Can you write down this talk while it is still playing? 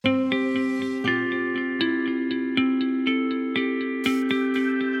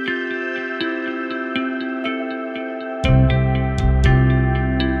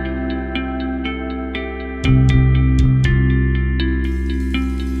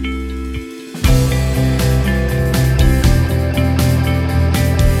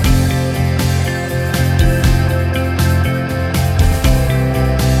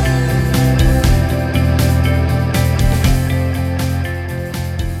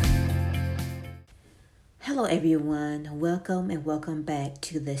Hello, everyone. Welcome and welcome back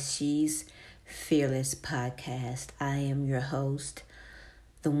to the She's Fearless podcast. I am your host,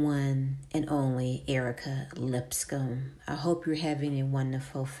 the one and only Erica Lipscomb. I hope you're having a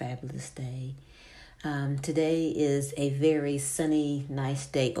wonderful, fabulous day. Today is a very sunny, nice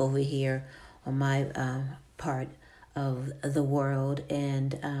day over here on my part of the world,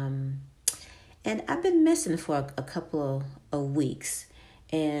 and I've been missing for a couple of weeks.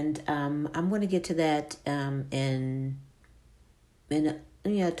 And I'm going to get to that in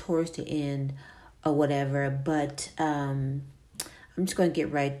towards the end or whatever. But I'm just going to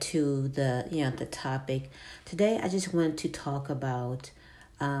get right to the topic today. I just wanted to talk about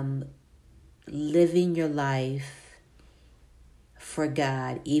living your life for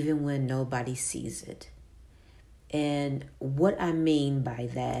God, even when nobody sees it. And what I mean by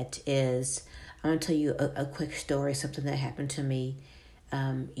that is, I'm going to tell you a quick story, something that happened to me.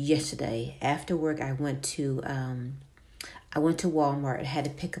 Yesterday after work, I went to Walmart. I had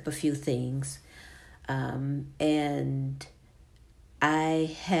to pick up a few things, and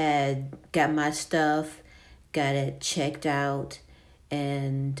I had got my stuff, got it checked out,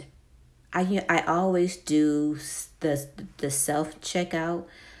 and I always do the self checkout.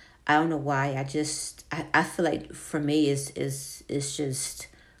 I don't know why. I feel like for me it's just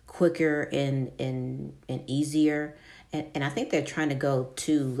quicker and easier. And I think they're trying to go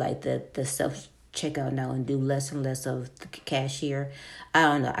to like the self checkout now and do less and less of the cashier. I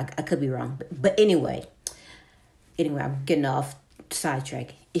don't know. I could be wrong. But anyway, I'm getting off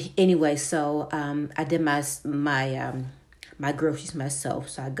sidetrack. Anyway, so I did my groceries myself.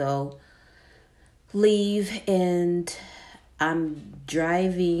 So I leave, and I'm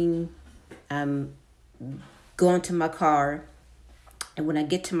driving. I'm going to my car, and when I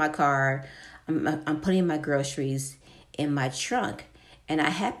get to my car, I'm putting my groceries in my trunk, and I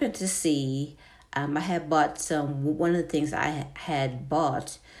happened to see I had bought one of the things I had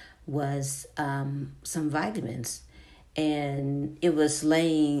bought was some vitamins, and it was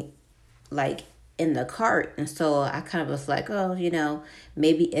laying like in the cart, and so I kind of was like,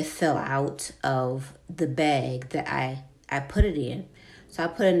 maybe it fell out of the bag that I put it in. So I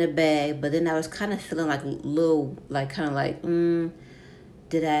put it in the bag, but then I was kind of feeling like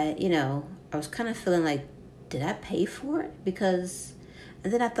did I was kind of feeling like, did I pay for it?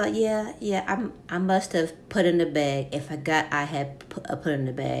 And then I thought, I must have put in the bag. If I had put in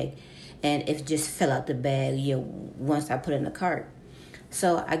the bag, and it just fell out the bag, once I put it in the cart.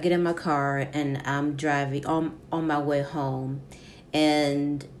 So I get in my car, and I'm driving on my way home,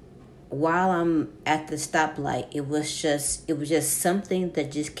 and while I'm at the stoplight, it was just something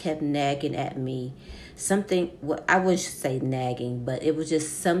that just kept nagging at me. Something, well, I wouldn't say nagging, but it was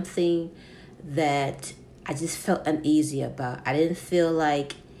just something that I just felt uneasy about. I didn't feel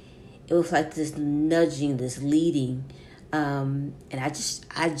like it was like this nudging, this leading, and I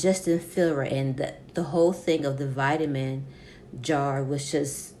just didn't feel right. And the whole thing of the vitamin jar was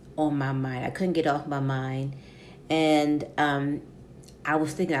just on my mind. I couldn't get off my mind, and I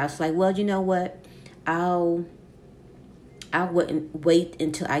was like, well, you know what? I'll wait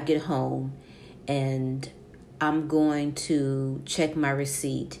until I get home, and I'm going to check my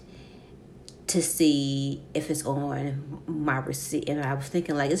receipt to see if it's on my receipt. And I was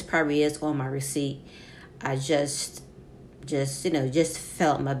thinking, like, it probably is on my receipt. I just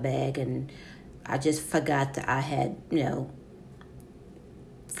felt my bag, and I just forgot that I had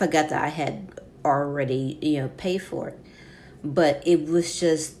already, paid for it. But it was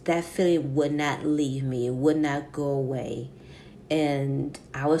just, that feeling would not leave me. It would not go away. And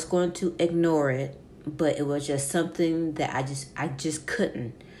I was going to ignore it, but it was just something that I just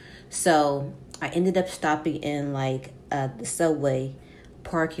couldn't. So I ended up stopping in the subway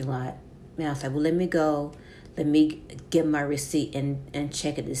parking lot. And I was like, well, let me get my receipt and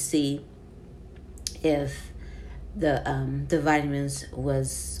check it to see if the vitamins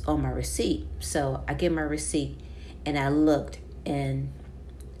was on my receipt. So I get my receipt, and I looked, and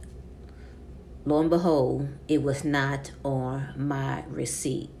lo and behold, it was not on my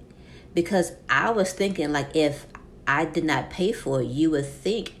receipt. Because I was thinking, like, if I did not pay for it, you would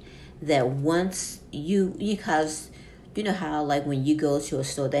think that once because you know how, like, when you go to a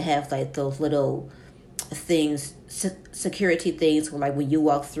store, they have like those little things, security things, where, like, when you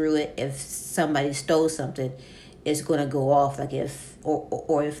walk through it, if somebody stole something, it's going to go off. Like,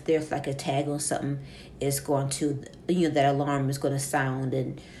 or if there's like a tag on something, it's going to, that alarm is going to sound,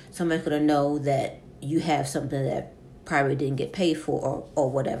 and somebody's going to know that you have something that probably didn't get paid for,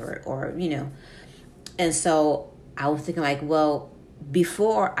 or whatever, And so I was thinking, like, well,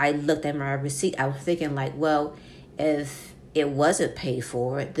 before I looked at my receipt, I was thinking, like, well, if it wasn't paid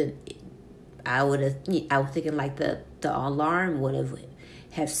for, then I would have. I was thinking like the alarm would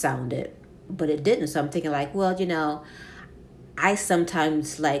have sounded, but it didn't. So I'm thinking like, well, I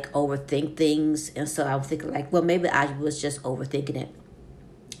sometimes like overthink things, and so I was thinking like, well, maybe I was just overthinking it.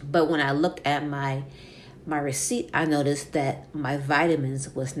 But when I looked at my receipt, I noticed that my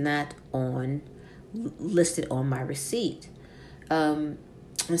vitamins was not on listed on my receipt. And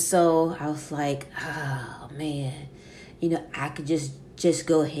so I was like, oh man, I could just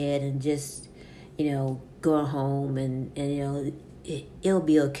go ahead and just, go home and it'll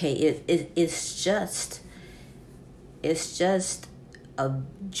be okay. It's just a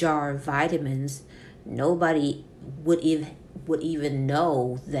jar of vitamins. Nobody would even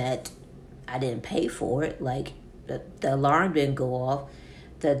know that I didn't pay for it. Like the alarm didn't go off.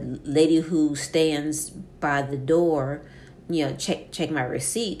 The lady who stands by the door, check my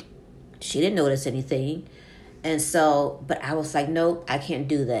receipt. She didn't notice anything. And so, but I was like, nope, I can't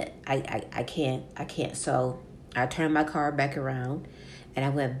do that. I can't. So I turned my car back around and I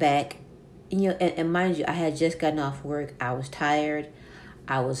went back. And mind you, I had just gotten off work. I was tired,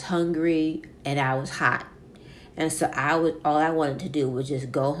 I was hungry, and I was hot. And so all I wanted to do was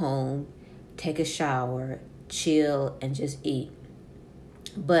just go home, take a shower, chill, and just eat.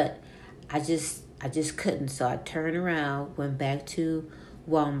 But I just couldn't. So I turned around, went back to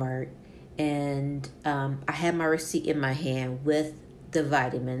Walmart, and I had my receipt in my hand with the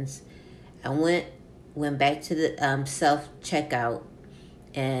vitamins. I went back to the self checkout,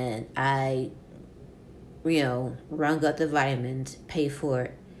 and I, rung up the vitamins, paid for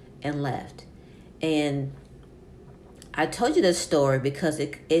it, and left. And I told you this story because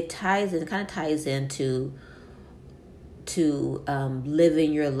it ties in, kind of ties into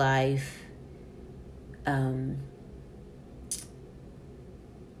living your life,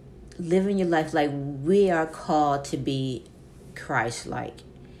 like we are called to be Christ-like.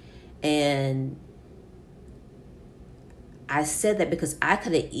 And I said that because I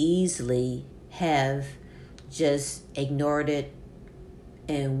could have easily have just ignored it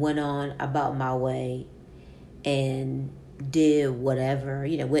and went on about my way and did whatever,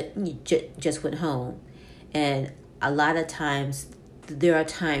 just went home. And a lot of times, there are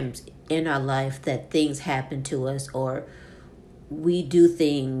times in our life that things happen to us, or we do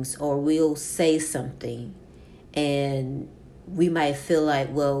things, or we'll say something, and we might feel like,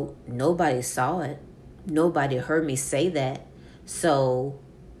 well, nobody saw it. Nobody heard me say that, so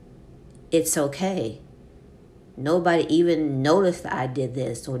it's okay. Nobody even noticed that I did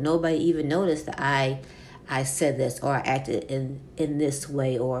this, or nobody even noticed that I said this, or I acted in this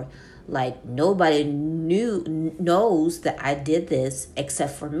way, or like nobody knows that I did this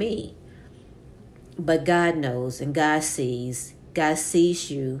except for me. But God knows, and God sees. God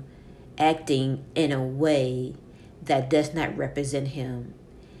sees you acting in a way that does not represent Him.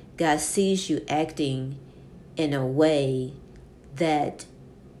 God sees you acting in a way that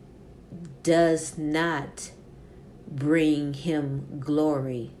does not bring Him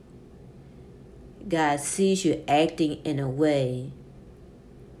glory. God sees you acting in a way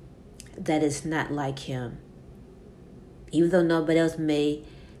that is not like Him. Even though nobody else may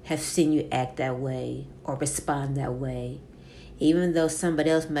have seen you act that way or respond that way. Even though somebody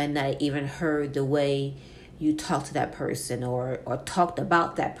else might not even heard the way you talked to that person or talked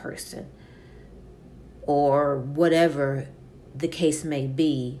about that person, or whatever the case may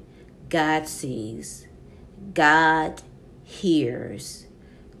be, God sees, God hears.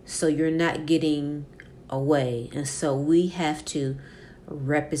 So you're not getting away. And so we have to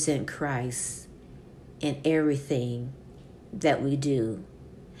represent Christ in everything that we do.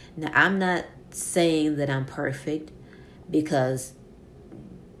 Now, I'm not saying that I'm perfect, because,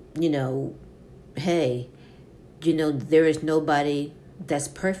 hey, there is nobody that's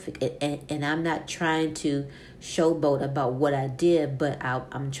perfect. And I'm not trying to showboat about what I did, but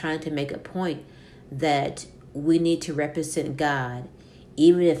I'm trying to make a point that we need to represent God,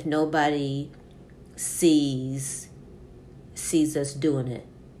 even if nobody sees us doing it.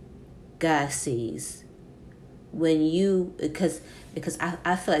 God sees. When you, because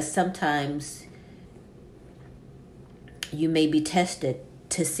I feel like sometimes you may be tested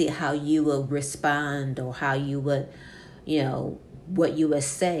to see how you will respond, or how you would, what you would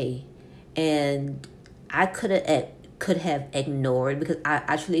say. And I could have ignored, because I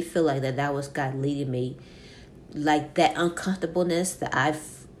actually feel like that was God leading me. Like that uncomfortableness that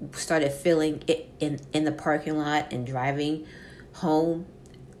I've started feeling in the parking lot and driving home,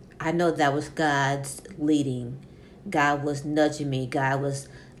 I know that was God's leading. God was nudging me. God was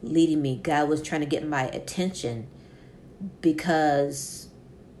leading me. God was trying to get my attention, because,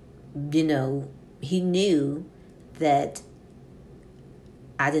 He knew that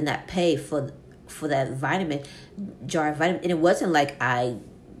I did not pay for that vitamin, jar of vitamin. And it wasn't like I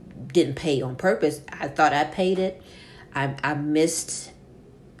didn't pay on purpose. I thought I paid it. I missed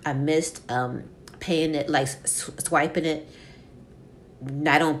paying it, like swiping it,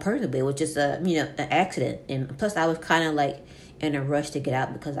 not on purpose. It was just an accident. And plus I was kind of like in a rush to get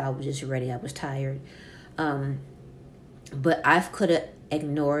out because I was just ready. I was tired. But I could have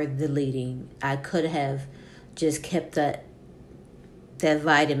ignored the leading. I could have just kept that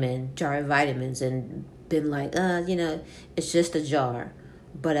vitamin, jar of vitamins, and been like, it's just a jar.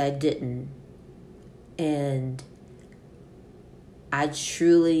 But I didn't. And I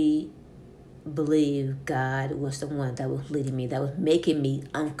truly believe God was the one that was leading me, that was making me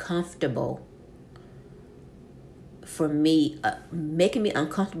uncomfortable for me, making me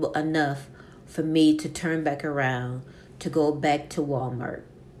uncomfortable enough for me to turn back around, to go back to Walmart,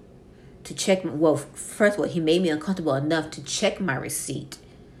 to check. Well, first of all, he made me uncomfortable enough to check my receipt,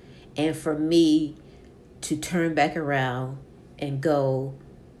 and for me to turn back around and go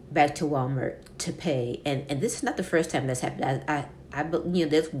back to Walmart to pay. And this is not the first time that's happened.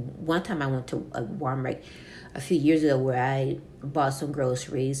 There's one time I went to a Walmart a few years ago where I bought some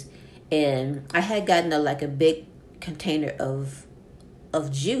groceries, and I had gotten a big container of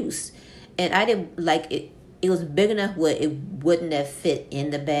juice, and I didn't like it. It was big enough where it wouldn't have fit in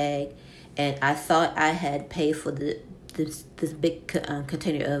the bag, and I thought I had paid for this big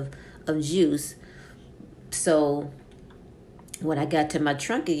container of juice. So when I got to my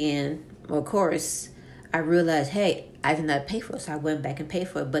trunk again, of course, I realized, hey, I did not pay for it. So I went back and paid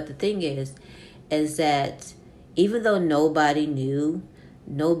for it. But the thing is that even though nobody knew,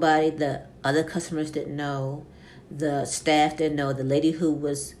 the other customers didn't know, the staff didn't know, the lady who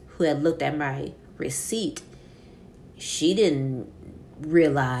had looked at my receipt, she didn't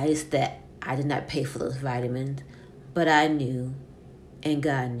realize that I did not pay for those vitamins. But I knew, and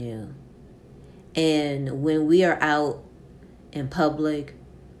God knew. And when we are out in public,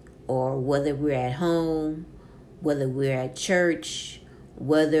 or whether we're at home, whether we're at church,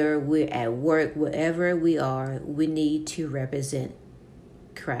 whether we're at work, wherever we are, we need to represent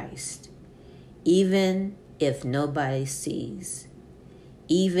Christ. Even if nobody sees,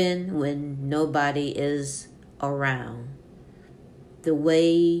 even when nobody is around, the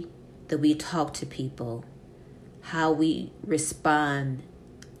way that we talk to people, how we respond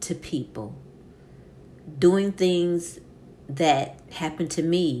to people, doing things that happened to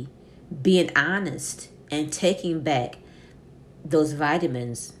me, being honest and taking back those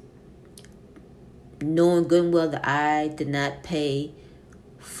vitamins, knowing good and well that I did not pay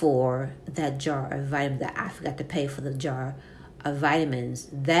for that jar of vitamins, that I forgot to pay for the jar of vitamins.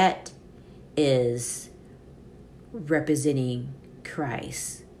 That is representing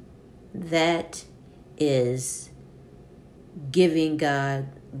Christ. That is giving God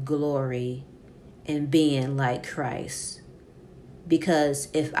glory and being like Christ. Because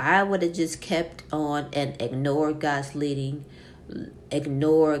if I would have just kept on and ignored God's leading,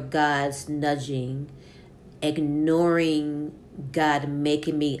 ignored God's nudging, ignoring God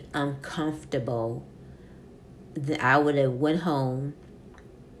making me uncomfortable, then I would have went home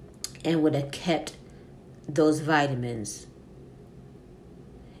and would have kept those vitamins.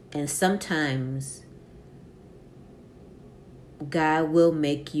 And sometimes God will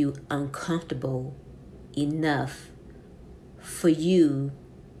make you uncomfortable enough for you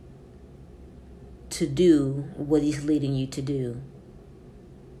to do what he's leading you to do.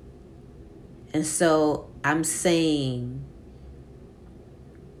 And so I'm saying,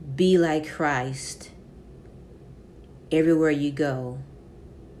 be like Christ everywhere you go.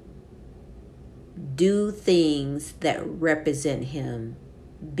 Do things that represent him.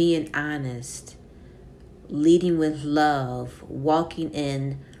 Being honest, leading with love, walking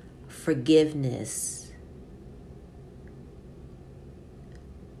in forgiveness.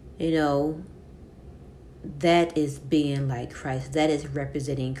 That is being like Christ. That is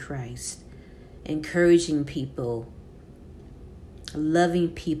representing Christ. Encouraging people, loving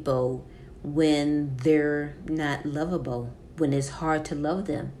people when they're not lovable, when it's hard to love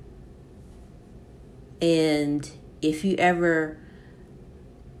them. And if you ever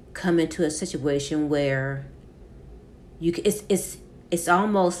come into a situation where it's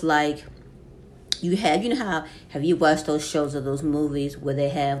almost like have you watched those shows or those movies where they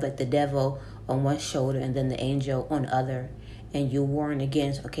have like the devil on one shoulder and then the angel on the other, and you warn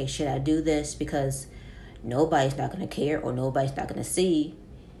against, okay, should I do this because nobody's not going to care or nobody's not going to see,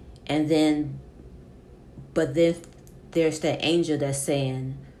 but then there's that angel that's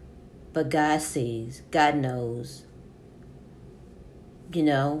saying, but God sees, God knows,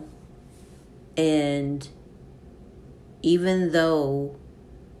 and even though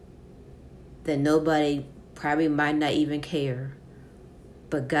that nobody probably might not even care,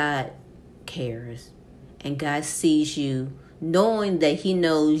 but God cares. And God sees you, knowing that He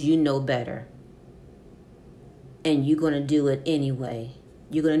knows you know better. And you're going to do it anyway.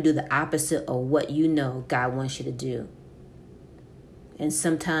 You're going to do the opposite of what you know God wants you to do. And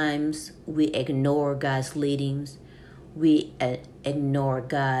sometimes we ignore God's leadings. We ignore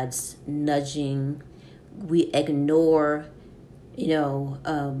God's nudging. We ignore,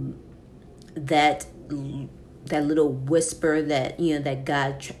 that little whisper that that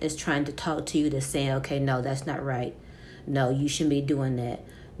God is trying to talk to you, to saying, okay, no, that's not right. No, you shouldn't be doing that.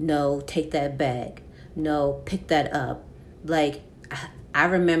 No, take that back. No, pick that up. Like, I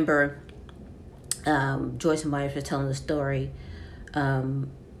remember Joyce Myers was telling the story about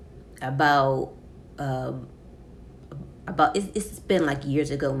it's been like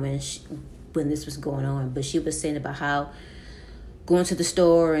years ago when this was going on, but she was saying about how going to the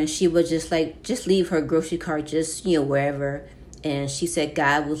store, and she would just leave her grocery cart just wherever, and she said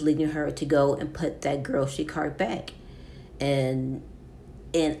God was leading her to go and put that grocery cart back, and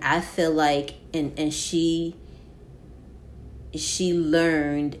I feel like and she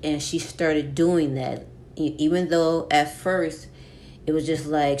learned and she started doing that, even though at first it was just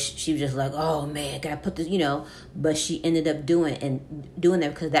like she was just like, oh man, gotta put this, but she ended up doing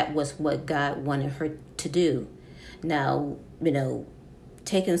that because that was what God wanted her to do. Now,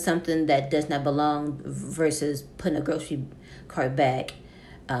 taking something that does not belong versus putting a grocery cart back.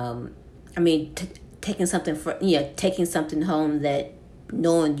 Taking something taking something home that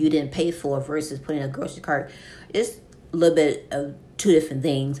knowing you didn't pay for versus putting a grocery cart is a little bit of two different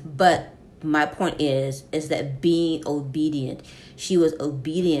things. But my point is that being obedient, she was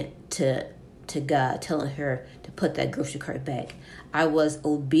obedient to God telling her to put that grocery cart back. I was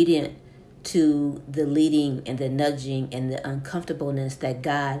obedient to the leading and the nudging and the uncomfortableness that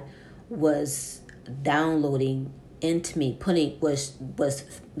God was downloading into me, was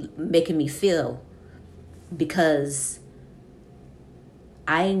making me feel, because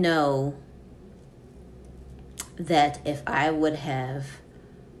I know that if I would have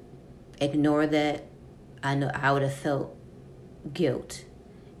ignored that, I know I would have felt guilt,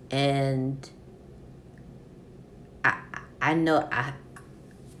 and I know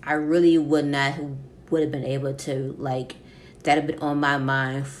I really would have been able to, that have been on my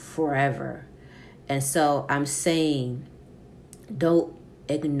mind forever. And so I'm saying, don't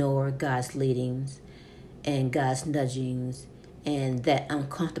ignore God's leadings and God's nudgings and that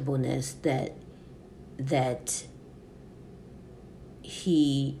uncomfortableness that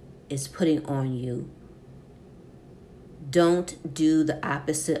He is putting on you. Don't do the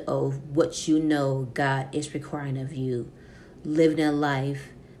opposite of what you know God is requiring of you. Living a life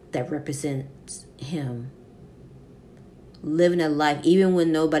that represents Him. Living a life even when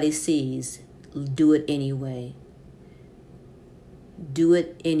nobody sees. Do it anyway. Do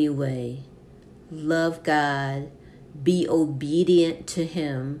it anyway. Love God. Be obedient to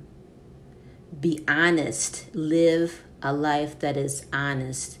Him. Be honest. Live a life that is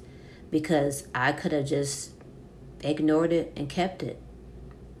honest. Because I could have just ignored it and kept it.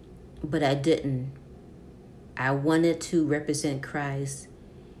 But I didn't. I wanted to represent Christ.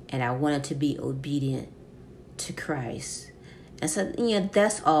 And I wanted to be obedient to Christ. And so,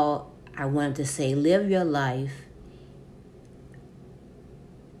 that's all I wanted to say. Live your life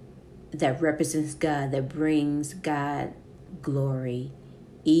that represents God, that brings God glory,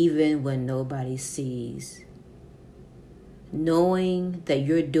 even when nobody sees. Knowing that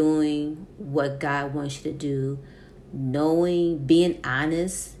you're doing what God wants you to do, being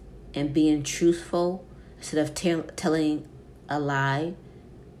honest and being truthful instead of telling a lie,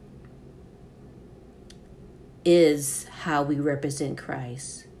 is how we represent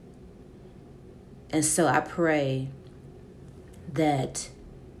Christ. And so I pray that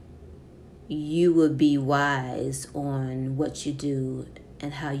you would be wise on what you do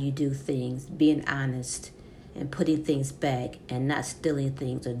and how you do things, being honest and putting things back and not stealing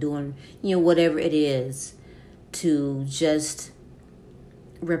things or doing, whatever it is to just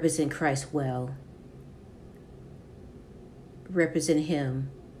represent Christ well. Represent Him,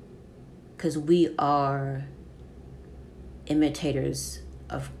 because we are imitators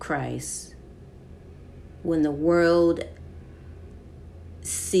of Christ. When the world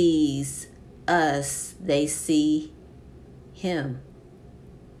sees us, they see Him.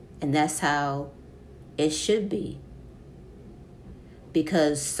 And that's how it should be.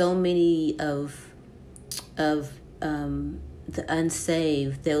 Because so many of the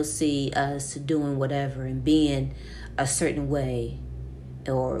unsaved, they'll see us doing whatever and being a certain way.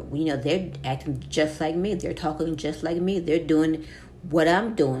 Or, they're acting just like me. They're talking just like me. They're doing what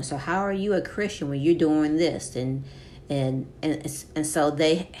I'm doing. So how are you a Christian when you're doing this? And so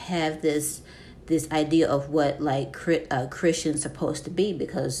they have this idea of what like Christian's supposed to be,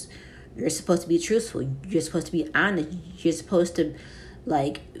 because you're supposed to be truthful. You're supposed to be honest. You're supposed to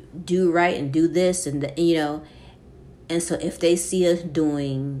like do right and do this and the. And so if they see us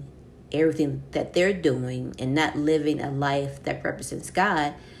doing everything that they're doing and not living a life that represents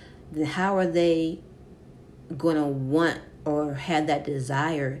God, then how are they going to want or have that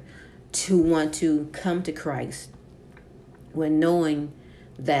desire to want to come to Christ when knowing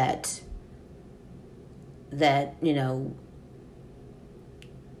that that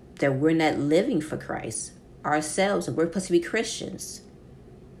we're not living for Christ ourselves, and we're supposed to be Christians?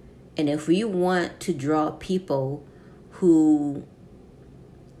 And if we want to draw people who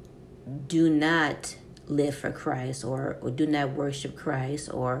do not live for Christ or do not worship Christ,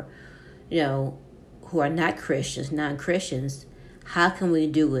 or who are not Christians, non-Christians, how can we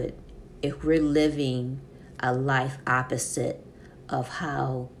do it if we're living a life opposite of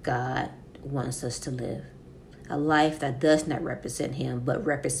how God wants us to live? A life that does not represent him, but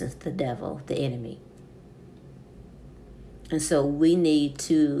represents the devil, the enemy. And so we need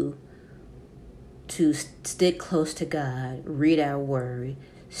to stick close to God, read our word,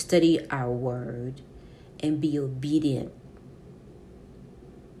 study our word, and be obedient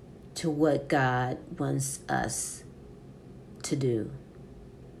to what God wants us to do.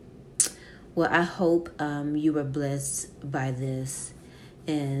 Well, I hope you were blessed by this,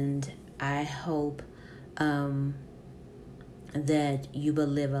 and I hope that you will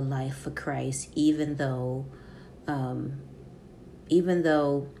live a life for Christ, even though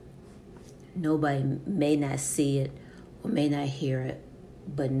nobody may not see it or may not hear it,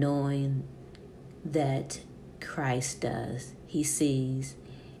 but knowing that Christ does. He sees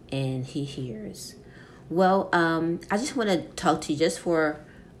and he hears. Well, I just want to talk to you just for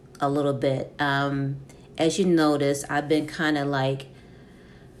a little bit. As you notice, I've been gone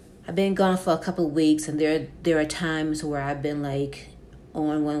for a couple of weeks, and there are times where I've been like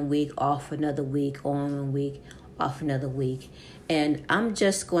on 1 week, off another week, on 1 week, off another week. And I'm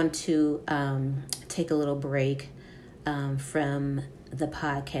just going to take a little break from the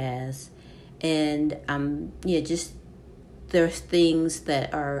podcast. And just there's things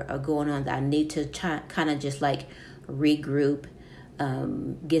that are going on that I need to kind of just like regroup,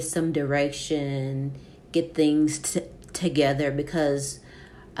 get some direction, get things together, because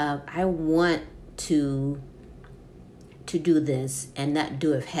I want to do this and not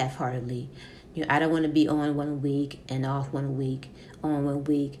do it half-heartedly. I don't want to be on 1 week and off 1 week, on 1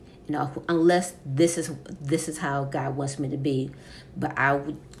 week and off, unless this is how God wants me to be. But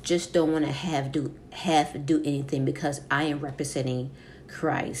I just don't want to have to do anything, because I am representing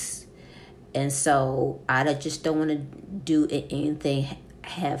Christ, and so I just don't want to do anything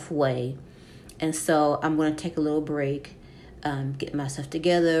halfway. And so I'm going to take a little break, get myself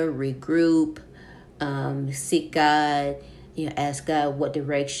together, regroup, seek God, ask God what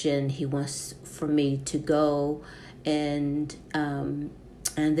direction he wants for me to go, and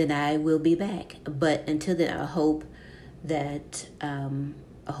then I will be back. But until then,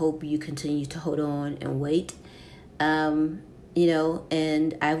 I hope you continue to hold on and wait, and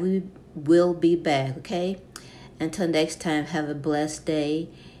I will be back, okay? Until next time, have a blessed day,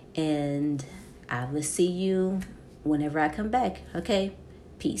 and I will see you whenever I come back, okay?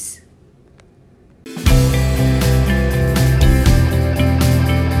 Peace.